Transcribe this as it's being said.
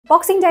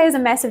Boxing Day is a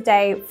massive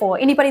day for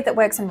anybody that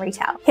works in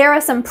retail. Here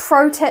are some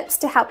pro tips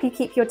to help you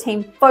keep your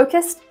team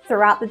focused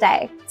throughout the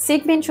day.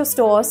 Segment your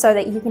store so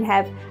that you can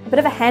have a bit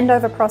of a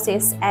handover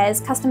process as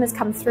customers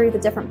come through the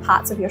different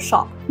parts of your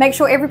shop. Make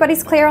sure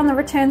everybody's clear on the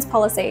returns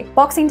policy.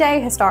 Boxing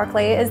Day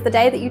historically is the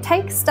day that you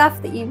take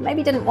stuff that you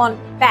maybe didn't want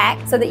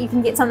back so that you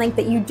can get something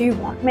that you do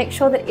want. Make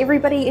sure that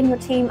everybody in your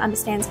team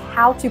understands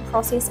how to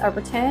process a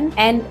return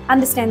and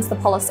understands the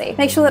policy.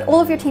 Make sure that all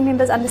of your team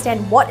members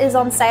understand what is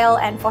on sale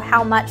and for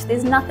how much.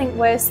 There's nothing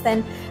worse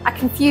than a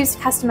confused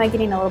customer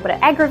getting a little bit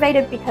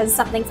aggravated because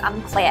something's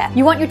unclear.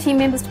 You want your team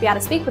members to be able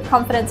to speak with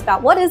confidence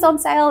about what is on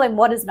sale and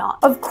what is not.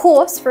 Of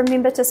course,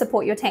 remember to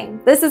support your team.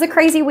 This is a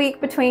crazy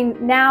week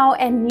between now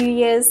and New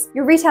Year's.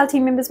 Your retail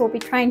team members will be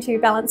trying to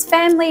balance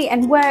family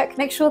and work.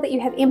 Make sure that you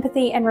have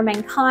empathy and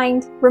remain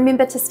kind.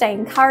 Remember to stay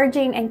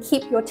encouraging and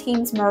keep your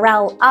team's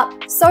morale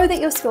up so that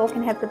your store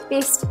can have the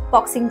best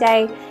Boxing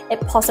Day it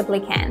possibly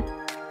can.